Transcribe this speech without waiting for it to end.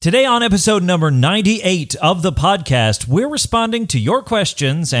Today on episode number 98 of the podcast, we're responding to your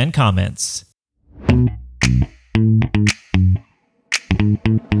questions and comments.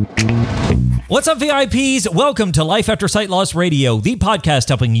 What's up, VIPs? Welcome to Life After Sight Loss Radio, the podcast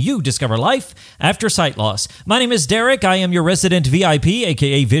helping you discover life after sight loss. My name is Derek. I am your resident VIP,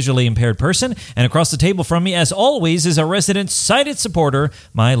 aka visually impaired person, and across the table from me, as always, is a resident sighted supporter,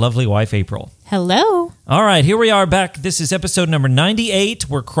 my lovely wife, April. Hello. All right, here we are back. This is episode number 98.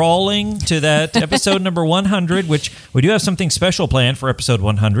 We're crawling to that episode number 100, which we do have something special planned for episode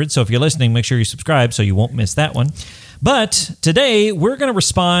 100. So if you're listening, make sure you subscribe so you won't miss that one. But today, we're going to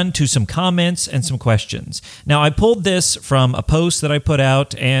respond to some comments and some questions. Now, I pulled this from a post that I put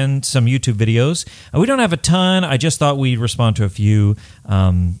out and some YouTube videos. We don't have a ton. I just thought we'd respond to a few.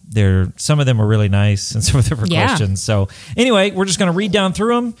 Some of them are really nice, and some of them are questions. So anyway, we're just going to read down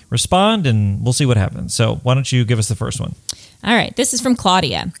through them, respond, and we'll see what happens. So why don't you give us the first one? All right. This is from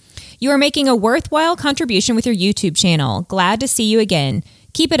Claudia. You are making a worthwhile contribution with your YouTube channel. Glad to see you again.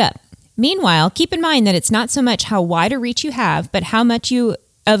 Keep it up. Meanwhile, keep in mind that it's not so much how wide a reach you have, but how much of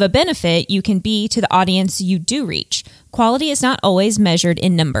a benefit you can be to the audience you do reach. Quality is not always measured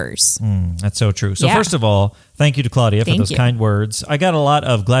in numbers. That's so true. So first of all, thank you to Claudia for those kind words. I got a lot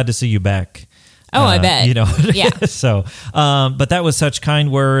of glad to see you back. Oh, I bet. Yeah. So, but that was such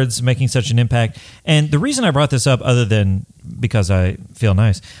kind words, making such an impact. And the reason I brought this up, other than because I feel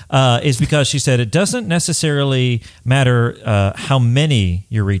nice, is because she said it doesn't necessarily matter how many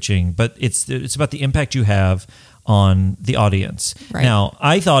you're reaching, but it's about the impact you have on the audience. Right. Now,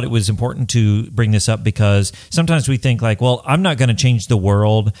 I thought it was important to bring this up because sometimes we think like, well, I'm not going to change the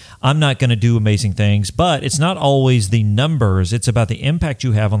world. I'm not going to do amazing things, but it's not always the numbers. It's about the impact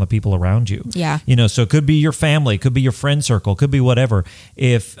you have on the people around you. Yeah. So it could be your family, it could be your friend circle, could be whatever.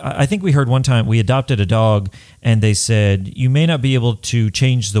 I think we heard one time we adopted a dog and they said, you may not be able to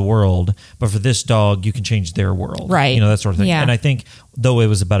change the world, but for this dog, you can change their world. Right. That sort of thing. Yeah. And I think though it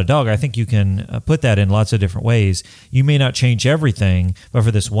was about a dog, I think you can put that in lots of different ways. You may not change everything, but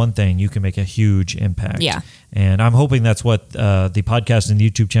for this one thing, you can make a huge impact. Yeah. And I'm hoping that's what the podcast and the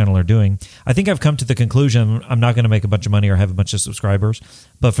YouTube channel are doing. I think I've come to the conclusion I'm not going to make a bunch of money or have a bunch of subscribers,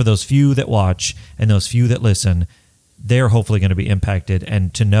 but for those few that watch and those few that listen, they're hopefully going to be impacted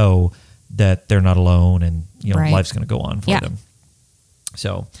and to know that they're not alone and life's going to go on for them.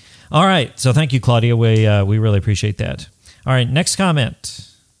 So, all right. So thank you, Claudia. We really appreciate that. All right, next comment.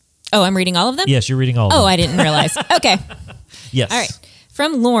 Oh, I'm reading all of them? Yes, you're reading all of them. Oh, I didn't realize. Okay. Yes. All right.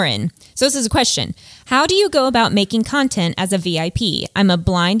 From Lauren. So this is a question. How do you go about making content as a VIP? I'm a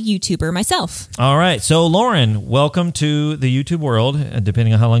blind YouTuber myself. All right. So Lauren, welcome to the YouTube world,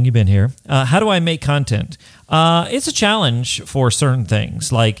 depending on how long you've been here. How do I make content? It's a challenge for certain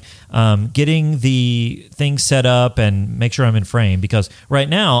things, like getting the things set up and make sure I'm in frame. Because right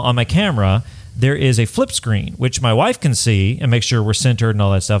now on my camera, there is a flip screen, which my wife can see and make sure we're centered and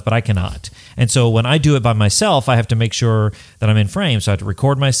all that stuff, but I cannot. And so when I do it by myself, I have to make sure that I'm in frame. So I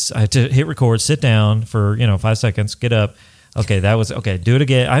have to hit record, sit down for 5 seconds, get up. Okay, do it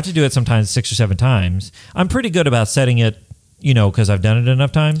again. I have to do it sometimes 6 or 7 times. I'm pretty good about setting it, because I've done it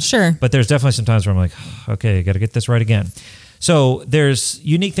enough times. Sure. But there's definitely some times where I'm like, okay, I got to get this right again. So there's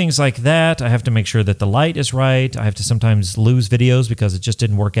unique things like that. I have to make sure that the light is right. I have to sometimes lose videos because it just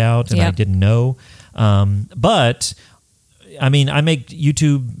didn't work out and I didn't know. But I make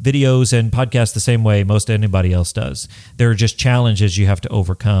YouTube videos and podcasts the same way most anybody else does. There are just challenges you have to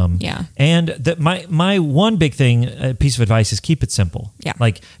overcome. Yeah. And my one big piece of advice is keep it simple. Yeah.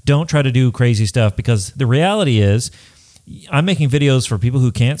 Like, don't try to do crazy stuff, because the reality is I'm making videos for people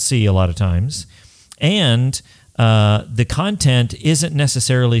who can't see a lot of times. And the content isn't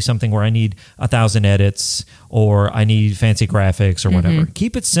necessarily something where I need 1,000 edits or I need fancy graphics or whatever.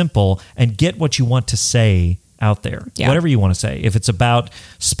 Keep it simple and get what you want to say out there. Yeah. Whatever you want to say. If it's about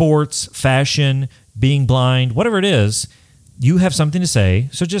sports, fashion, being blind, whatever it is, you have something to say.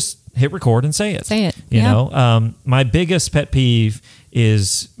 So just hit record and say it. Say it. You know, my biggest pet peeve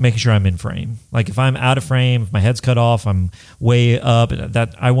is making sure I'm in frame. Like if I'm out of frame, if my head's cut off, I'm way up,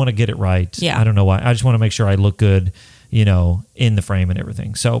 that I want to get it right. Yeah. I don't know why. I just want to make sure I look good, in the frame and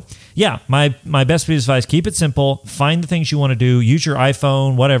everything. So yeah, my best piece of advice, keep it simple, find the things you want to do, use your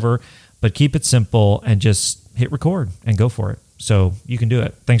iPhone, whatever, but keep it simple and just hit record and go for it. So you can do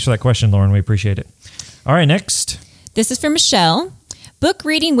it. Thanks for that question, Lauren. We appreciate it. All right, next. This is from Michelle. Book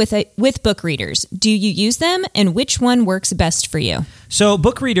reading with book readers. Do you use them, and which one works best for you? So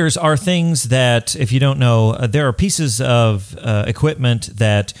book readers are things that, if you don't know, there are pieces of equipment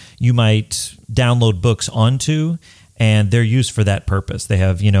that you might download books onto. and they're used for that purpose. They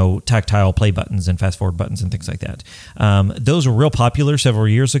have, tactile play buttons and fast forward buttons and things like that. Those were real popular several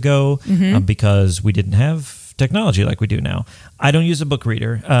years ago because we didn't have technology like we do now. I don't use a book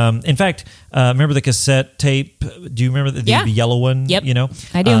reader. In fact, remember the cassette tape? Do you remember the yellow one? Yep.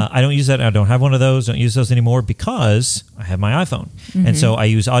 I do. I don't use that. I don't have one of those. Don't use those anymore because I have my iPhone. And so I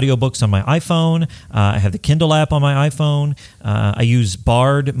use audiobooks on my iPhone. I have the Kindle app on my iPhone. I use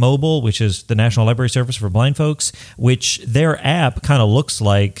Bard Mobile, which is the National Library Service for blind folks, which their app kind of looks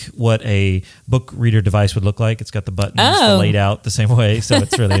like what a book reader device would look like. It's got the buttons laid out the same way. So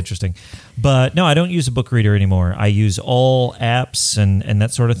it's really interesting. But no, I don't use a book reader anymore. I use all apps and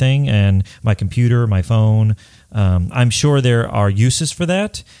that sort of thing, and my computer, my phone. I'm sure there are uses for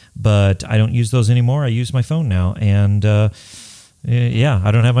that, but I don't use those anymore. I use my phone now, and I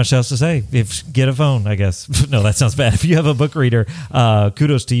don't have much else to say. Get a phone, I guess. No, that sounds bad. If you have a book reader,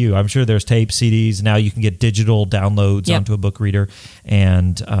 kudos to you. I'm sure there's tape, CDs. Now you can get digital downloads onto a book reader,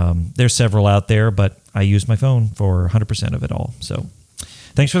 and there's several out there, but I use my phone for 100% of it all. So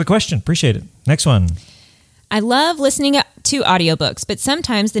thanks for the question. Appreciate it. Next one. I love listening to audiobooks, but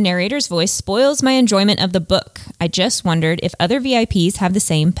sometimes the narrator's voice spoils my enjoyment of the book. I just wondered if other VIPs have the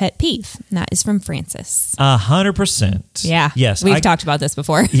same pet peeve. And that is from Francis. 100%. Yeah. Yes. We've talked about this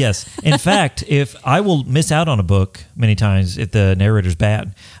before. Yes. In fact, if I will miss out on a book many times if the narrator's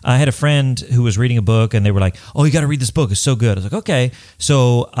bad. I had a friend who was reading a book and they were like, "Oh, you got to read this book. It's so good." I was like, "Okay."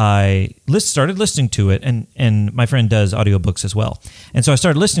 So I started listening to it, and my friend does audiobooks as well. And so I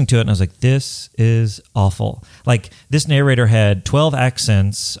started listening to it and I was like, "This is awful." Like, this narrator had 12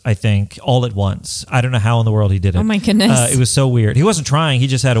 accents, I think, all at once. I don't know how in the world he did it. Oh my goodness. It was so weird. He wasn't trying. He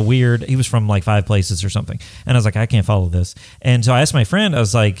just had he was from like 5 places or something. And I was like, I can't follow this. And so I asked my friend, I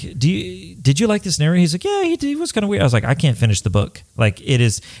was like, did you like this narrator? He's like, yeah, he was kind of weird. I was like, I can't finish the book. Like, it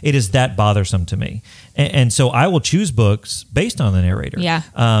is that bothersome to me. And so I will choose books based on the narrator. Yeah.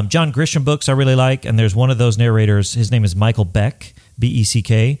 John Grisham books I really like. And there's one of those narrators. His name is Michael Beck,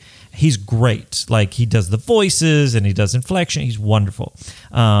 Beck. He's great. Like, he does the voices and he does inflection. He's wonderful.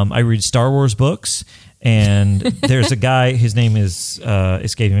 I read Star Wars books, and there's a guy, his name is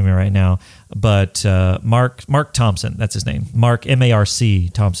escaping me right now, but Mark Thompson, that's his name. Mark, M-A-R-C,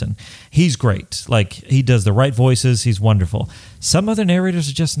 Thompson. He's great. Like, he does the right voices. He's wonderful. Some other narrators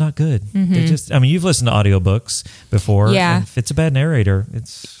are just not good. They just, you've listened to audiobooks before. Yeah. If it's a bad narrator,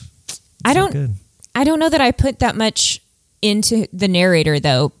 it's not good. I don't know that I put that much into the narrator,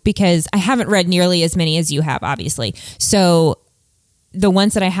 though, because I haven't read nearly as many as you have, obviously. So the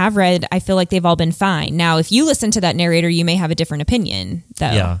ones that I have read, I feel like they've all been fine. Now, if you listen to that narrator, you may have a different opinion,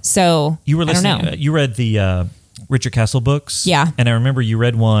 though. Yeah. So you were listening. I don't know. You read the Richard Castle books. Yeah. And I remember you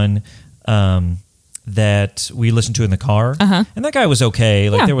read one that we listened to in the car. Uh-huh. And that guy was okay.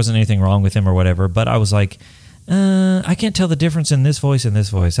 Like, there wasn't anything wrong with him or whatever. But I was like, I can't tell the difference in this voice and this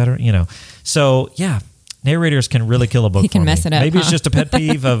voice. I don't. So, yeah. Narrators can really kill a book. He can mess it up. Maybe it's just a pet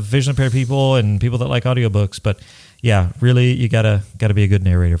peeve of visually impaired people and people that like audiobooks. But yeah, really, you gotta be a good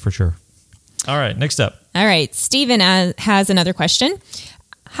narrator for sure. All right, next up. All right, Stephen has another question.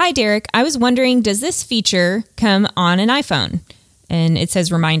 Hi, Derek. I was wondering, does this feature come on an iPhone? And it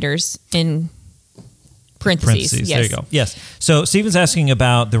says reminders in parentheses. Yes. There you go. Yes. So Stephen's asking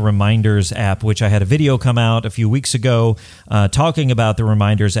about the Reminders app, which I had a video come out a few weeks ago talking about the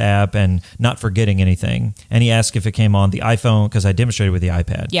Reminders app and not forgetting anything. And he asked if it came on the iPhone because I demonstrated with the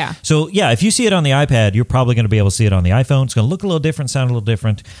iPad. Yeah. So yeah, if you see it on the iPad, you're probably going to be able to see it on the iPhone. It's going to look a little different, sound a little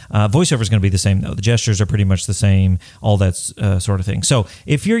different. VoiceOver is going to be the same though. The gestures are pretty much the same, all that sort of thing. So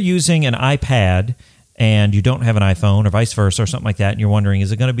if you're using an iPad and you don't have an iPhone or vice versa or something like that, and you're wondering,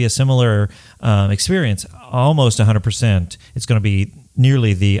 is it going to be a similar experience? Almost 100%. It's going to be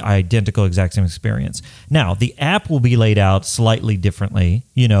nearly the identical exact same experience. Now, the app will be laid out slightly differently.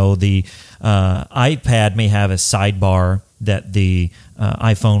 The iPad may have a sidebar that the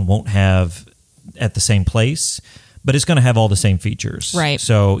iPhone won't have at the same place, but it's going to have all the same features. Right.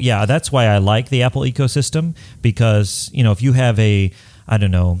 So, yeah, that's why I like the Apple ecosystem because, if you have a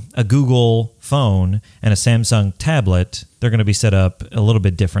Google phone and a Samsung tablet, they're going to be set up a little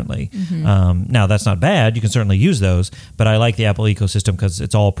bit differently. Mm-hmm. Now, that's not bad. You can certainly use those, but I like the Apple ecosystem because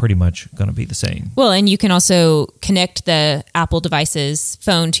it's all pretty much going to be the same. Well, and you can also connect the Apple device's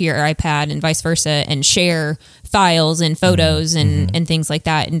phone to your iPad and vice versa and share files and photos and things like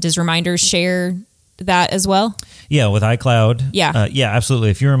that. And does Reminders share that as well? Yeah, with iCloud. Yeah. Yeah, absolutely.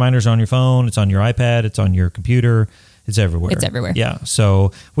 If your Reminders are on your phone, it's on your iPad, it's on your computer, it's everywhere. It's everywhere. Yeah.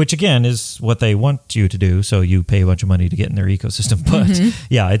 So, which again is what they want you to do. So you pay a bunch of money to get in their ecosystem. But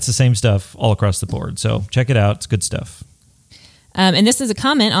yeah, it's the same stuff all across the board. So check it out. It's good stuff. And this is a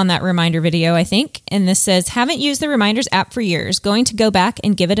comment on that reminder video, I think. And this says, haven't used the Reminders app for years. Going to go back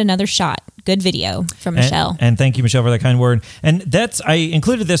and give it another shot. Good video from Michelle. And thank you, Michelle, for that kind word. And I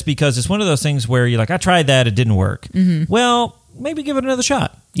included this because it's one of those things where you're like, I tried that, it didn't work. Well, maybe give it another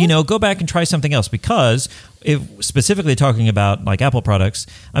shot. Go back and try something else, because if specifically talking about like Apple products,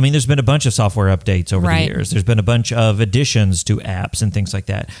 I mean, there's been a bunch of software updates over the years. There's been a bunch of additions to apps and things like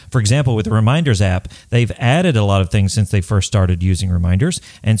that. For example, with the Reminders app, they've added a lot of things since they first started using Reminders.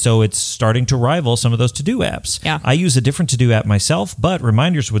 And so it's starting to rival some of those to-do apps. Yeah. I use a different to-do app myself, but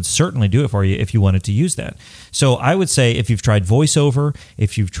Reminders would certainly do it for you if you wanted to use that. So I would say if you've tried VoiceOver,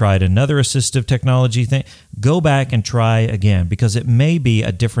 if you've tried another assistive technology thing, go back and try again, because it may be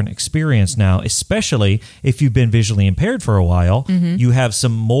a different experience now, especially if you've been visually impaired for a while. You have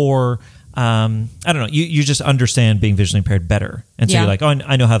some more, I don't know, you just understand being visually impaired better. And so you're like, oh,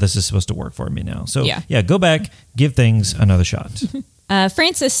 I know how this is supposed to work for me now. So go back, give things another shot.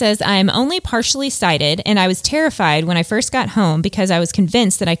 Francis says, I'm only partially sighted, and I was terrified when I first got home because I was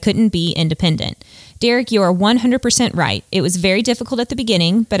convinced that I couldn't be independent. Derek, you are 100% right. It was very difficult at the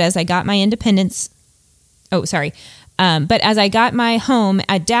beginning, but as I got my but as I got my home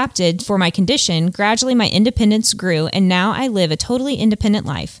adapted for my condition, gradually my independence grew, and now I live a totally independent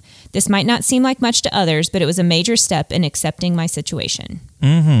life. This might not seem like much to others, but it was a major step in accepting my situation.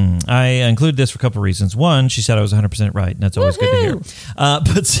 I included this for a couple of reasons. One, she said I was 100% right, and that's always good to hear.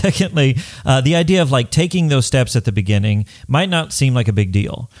 But secondly, the idea of like taking those steps at the beginning might not seem like a big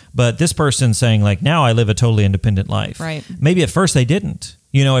deal. But this person saying like, now I live a totally independent life. Right. Maybe at first they didn't.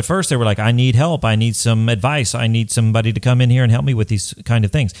 At first they were like, I need help. I need some advice. I need somebody to come in here and help me with these kind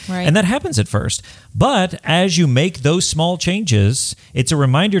of things. Right. And that happens at first. But as you make those small changes, it's a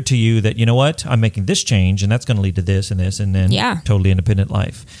reminder to you that, you know what, I'm making this change, and that's going to lead to this and this, and then totally independent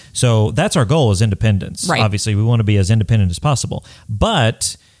life. So that's our goal, is independence. Right. Obviously, we want to be as independent as possible.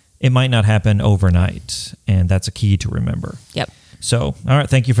 But it might not happen overnight, and that's a key to remember. Yep. So, all right,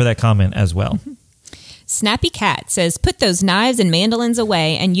 thank you for that comment as well. Snappy Cat says, put those knives and mandolins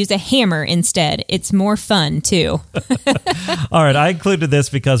away and use a hammer instead. It's more fun, too. All right. I included this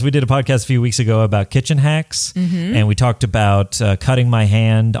because we did a podcast a few weeks ago about kitchen hacks, and we talked about cutting my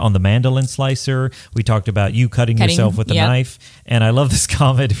hand on the mandolin slicer. We talked about you cutting yourself with a knife. And I love this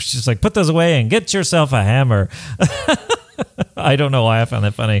comment. It was just like, put those away and get yourself a hammer. I don't know why I found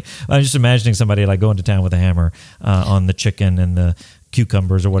that funny. I'm just imagining somebody like going to town with a hammer on the chicken and the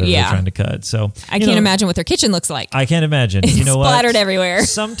cucumbers or whatever they're trying to cut. So I can't imagine what their kitchen looks like. I can't imagine. It's you know splattered what? Everywhere.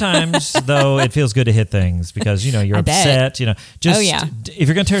 Sometimes though, it feels good to hit things because you're upset. Just if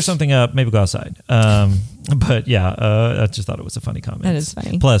you're going to tear something up, maybe go outside. But I just thought it was a funny comment. That is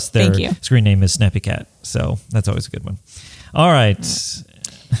funny. Plus, their screen name is Snappy Cat, so that's always a good one. All right.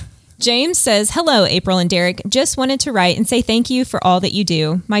 James says, hello, April and Derek. Just wanted to write and say thank you for all that you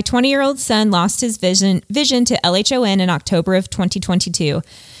do. My 20-year-old son lost his vision to LHON in October of 2022.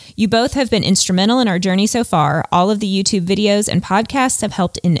 You both have been instrumental in our journey so far. All of the YouTube videos and podcasts have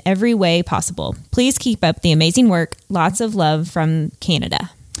helped in every way possible. Please keep up the amazing work. Lots of love from Canada.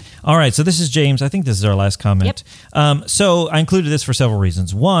 All right, so this is James. I think this is our last comment. Yep. So I included this for several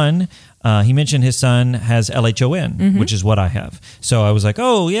reasons. One, he mentioned his son has LHON, which is what I have. So I was like,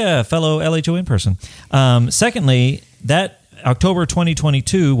 oh, yeah, fellow LHON person. Secondly, that October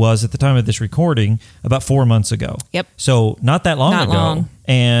 2022 was, at the time of this recording, about 4 months ago. Yep. So not that long ago.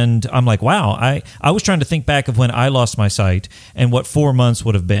 And I'm like, wow, I was trying to think back of when I lost my sight and what 4 months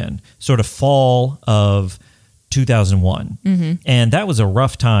would have been, sort of fall of 2001. And that was a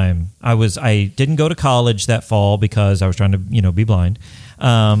rough time. I didn't go to college that fall because I was trying to, be blind.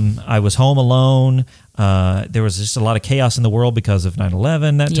 I was home alone. There was just a lot of chaos in the world because of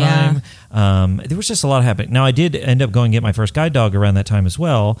 9/11 that time. There was just a lot happening. Now, I did end up going and get my first guide dog around that time as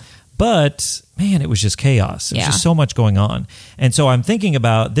well. But, man, it was just chaos. There's just so much going on. And so I'm thinking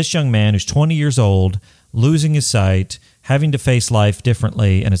about this young man who's 20 years old, losing his sight, having to face life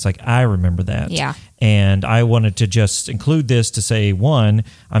differently. And it's like, I remember that. Yeah. And I wanted to just include this to say, one,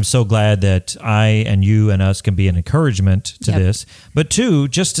 I'm so glad that I and you and us can be an encouragement to this. But two,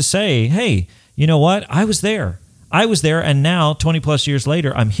 just to say, hey, you know what? I was there. And now, 20 plus years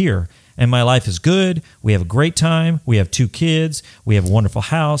later, I'm here. And my life is good. We have a great time. We have 2 kids. We have a wonderful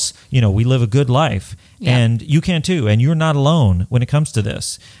house. We live a good life. Yeah. And you can too. And you're not alone when it comes to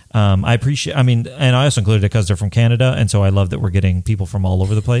this. I appreciate, and I also included it because they're from Canada. And so I love that we're getting people from all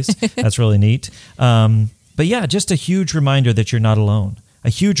over the place. That's really neat. But yeah, just a huge reminder that you're not alone. A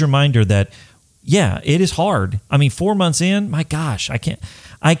huge reminder that, it is hard. 4 months in, my gosh, I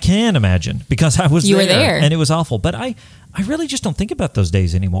can't imagine because I was there and it was awful. But I really just don't think about those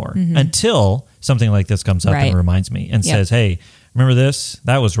days anymore until something like this comes up and reminds me and says, hey, Remember this?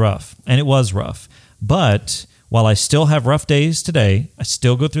 That was rough. And it was rough. But while I still have rough days today, I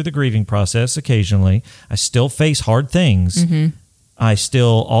still go through the grieving process occasionally. I still face hard things. I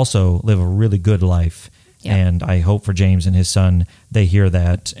still also live a really good life. Yep. And I hope for James and his son, they hear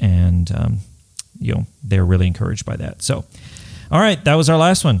that and, they're really encouraged by that. So, all right, that was our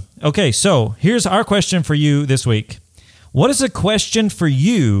last one. Okay, so here's our question for you this week. What is a question for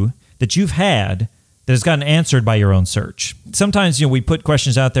you that you've had that has gotten answered by your own search? Sometimes, we put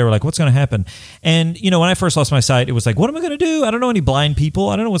questions out there, we're like, what's going to happen? And, when I first lost my sight, it was like, what am I going to do? I don't know any blind people.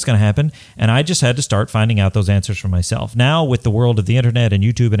 I don't know what's going to happen. And I just had to start finding out those answers for myself. Now, with the world of the internet and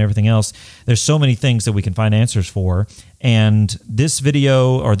YouTube and everything else, there's so many things that we can find answers for. And this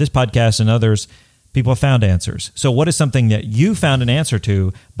video or this podcast and others, people have found answers. So what is something that you found an answer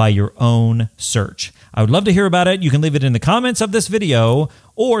to by your own search? I would love to hear about it. You can leave it in the comments of this video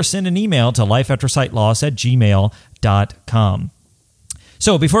or send an email to lifeaftersightloss@gmail.com.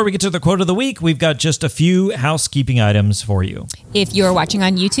 So before we get to the quote of the week, we've got just a few housekeeping items for you. If you're watching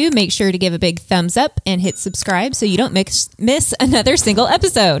on YouTube, make sure to give a big thumbs up and hit subscribe so you don't miss another single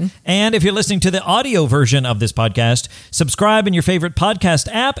episode. And if you're listening to the audio version of this podcast, subscribe in your favorite podcast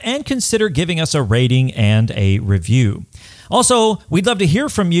app and consider giving us a rating and a review. Also, we'd love to hear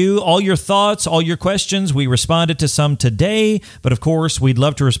from you, all your thoughts, all your questions. We responded to some today, but of course, we'd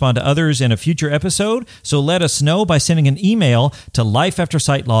love to respond to others in a future episode. So let us know by sending an email to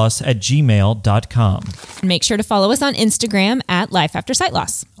lifeaftersightloss@gmail.com. Make sure to follow us on Instagram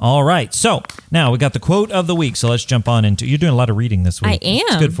 @lifeaftersightloss. All right. So now we got the quote of the week. So let's jump on into. You're doing a lot of reading this week. I am.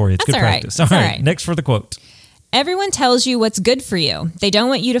 It's good for you. It's That's good all right. practice. That's All all right. right. Next for the quote. Everyone tells you what's good for you. They don't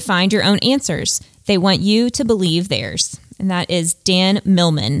want you to find your own answers. They want you to believe theirs. And that is Dan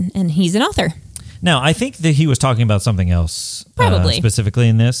Millman, and he's an author. Now, I think that he was talking about something else Probably. specifically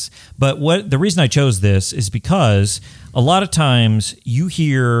in this. But the reason I chose this is because a lot of times you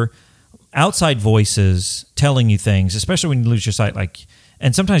hear outside voices telling you things, especially when you lose your sight,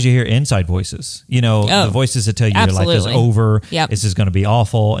 and sometimes you hear inside voices, the voices that tell you your life is absolutely. over, Yep. this is going to be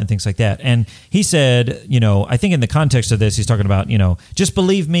awful, and things like that. And he said, I think in the context of this, he's talking about, just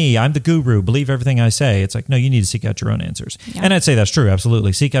believe me, I'm the guru, believe everything I say. It's like, no, you need to seek out your own answers. Yeah. And I'd say that's true,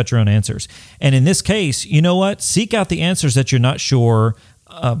 absolutely. Seek out your own answers. And in this case, you know what? Seek out the answers that you're not sure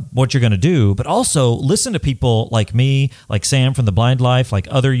what you're going to do, but also listen to people like me, like Sam from The Blind Life, like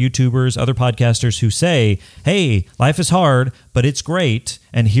other YouTubers, other podcasters who say, hey, life is hard, but it's great.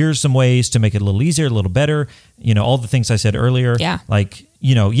 And here's some ways to make it a little easier, a little better. All the things I said earlier. Yeah.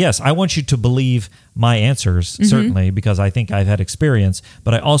 Yes, I want you to believe my answers, certainly, because I think I've had experience,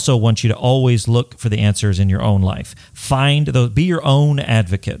 but I also want you to always look for the answers in your own life. Find those, be your own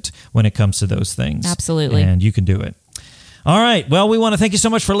advocate when it comes to those things. Absolutely. And you can do it. All right. Well, we want to thank you so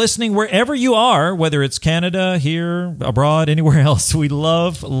much for listening wherever you are, whether it's Canada, here, abroad, anywhere else. We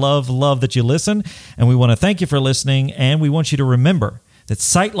love, love, love that you listen. And we want to thank you for listening. And we want you to remember that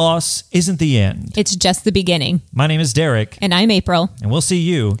sight loss isn't the end. It's just the beginning. My name is Derek. And I'm April. And we'll see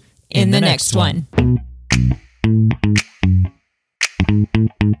you in the next one.